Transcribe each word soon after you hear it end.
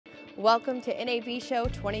Welcome to NAB Show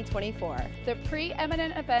 2024. The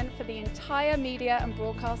preeminent event for the entire media and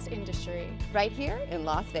broadcast industry. Right here in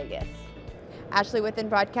Las Vegas. Ashley with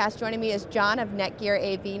InBroadcast. Joining me is John of NETGEAR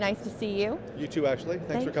AV. Nice to see you. You too, Ashley.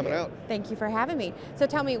 Thanks for coming out. Thank you for having me. So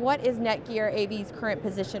tell me, what is NETGEAR AV's current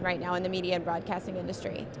position right now in the media and broadcasting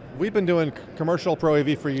industry? We've been doing commercial Pro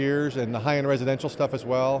AV for years and the high-end residential stuff as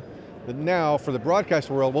well. But now for the broadcast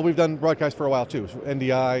world, well, we've done broadcast for a while too. So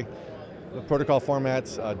NDI, the protocol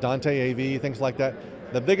formats, Dante AV, things like that.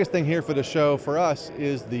 The biggest thing here for the show for us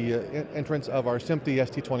is the entrance of our SMPTE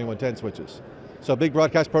ST2110 switches. So big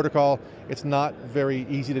broadcast protocol, it's not very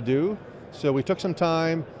easy to do. So we took some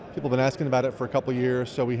time, people have been asking about it for a couple of years,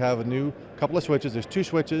 so we have a new couple of switches. There's two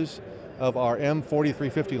switches of our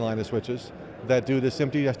M4350 line of switches that do the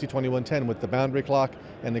SMPTE ST2110 with the boundary clock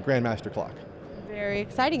and the Grandmaster clock. Very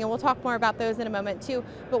exciting, and we'll talk more about those in a moment too.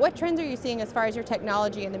 But what trends are you seeing as far as your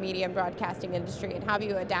technology in the media and broadcasting industry, and how have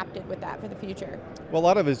you adapted with that for the future? Well, a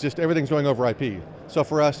lot of it is just everything's going over IP. So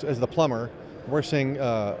for us as the plumber, we're seeing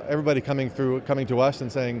everybody coming to us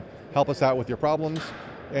and saying, help us out with your problems.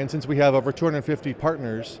 And since we have over 250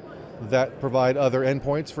 partners that provide other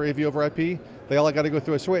endpoints for AV over IP, they all got to go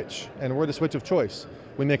through a switch, and we're the switch of choice.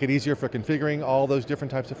 We make it easier for configuring all those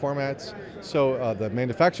different types of formats. So the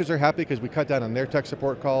manufacturers are happy because we cut down on their tech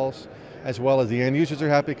support calls, as well as the end users are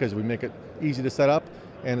happy because we make it easy to set up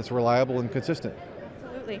and it's reliable and consistent.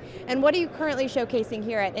 Absolutely. And what are you currently showcasing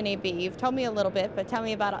here at NAB? You've told me a little bit, but tell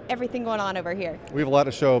me about everything going on over here. We have a lot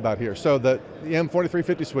to show about here. So the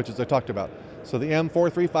M4350 switches I talked about. So the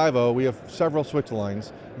M4350, we have several switch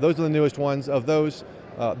lines. Those are the newest ones. Of those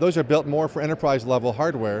are built more for enterprise level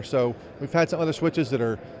hardware. So we've had some other switches that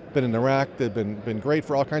are been in the rack, they've been great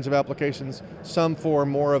for all kinds of applications. Some for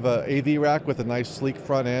more of a AV rack with a nice sleek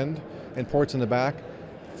front end and ports in the back.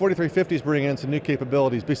 4350 is bringing in some new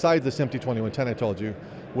capabilities besides the SMPTE 2110 I told you.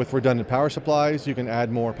 With redundant power supplies, you can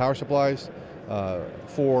add more power supplies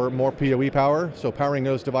for more PoE power, so powering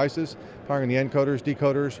those devices, powering the encoders,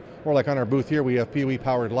 decoders, or like on our booth here, we have PoE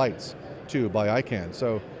powered lights too by ICANN.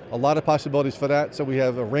 So a lot of possibilities for that. So we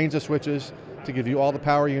have a range of switches to give you all the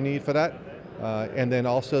power you need for that. And then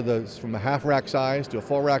also from a half rack size to a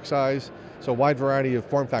full rack size. So a wide variety of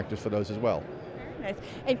form factors for those as well. Very nice.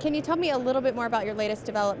 And can you tell me a little bit more about your latest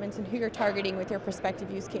developments and who you're targeting with your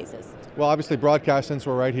prospective use cases? Well, obviously broadcast, since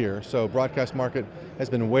we're right here. So broadcast market has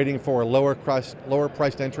been waiting for a lower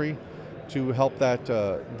priced entry to help that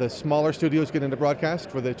the smaller studios get into broadcast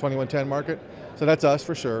for the 2110 market. So that's us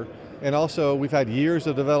for sure. And also we've had years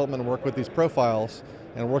of development work with these profiles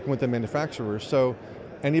and working with the manufacturers. So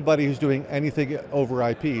anybody who's doing anything over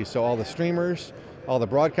IP, so all the streamers, all the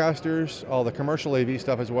broadcasters, all the commercial AV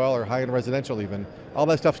stuff as well, or high-end residential even, all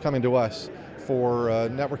that stuff's coming to us for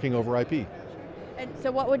networking over IP. And so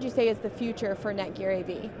what would you say is the future for NETGEAR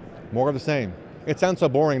AV? More of the same. It sounds so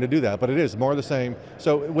boring to do that, but it is more of the same.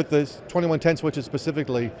 So with the 2110 switches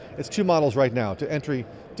specifically, it's two models right now to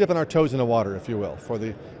dipping our toes in the water, if you will, for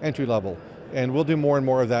the entry level. And we'll do more and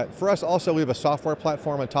more of that. For us also, we have a software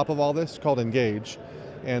platform on top of all this called Engage.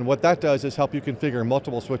 And what that does is help you configure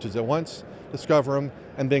multiple switches at once, discover them,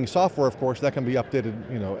 and being software, of course, that can be updated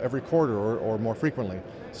every quarter or more frequently.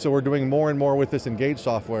 So we're doing more and more with this Engage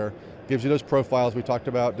software. Gives you those profiles we talked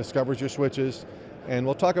about, discovers your switches, and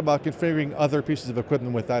we'll talk about configuring other pieces of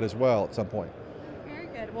equipment with that as well at some point. Very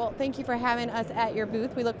good. Well, thank you for having us at your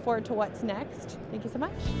booth. We look forward to what's next. Thank you so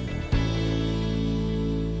much.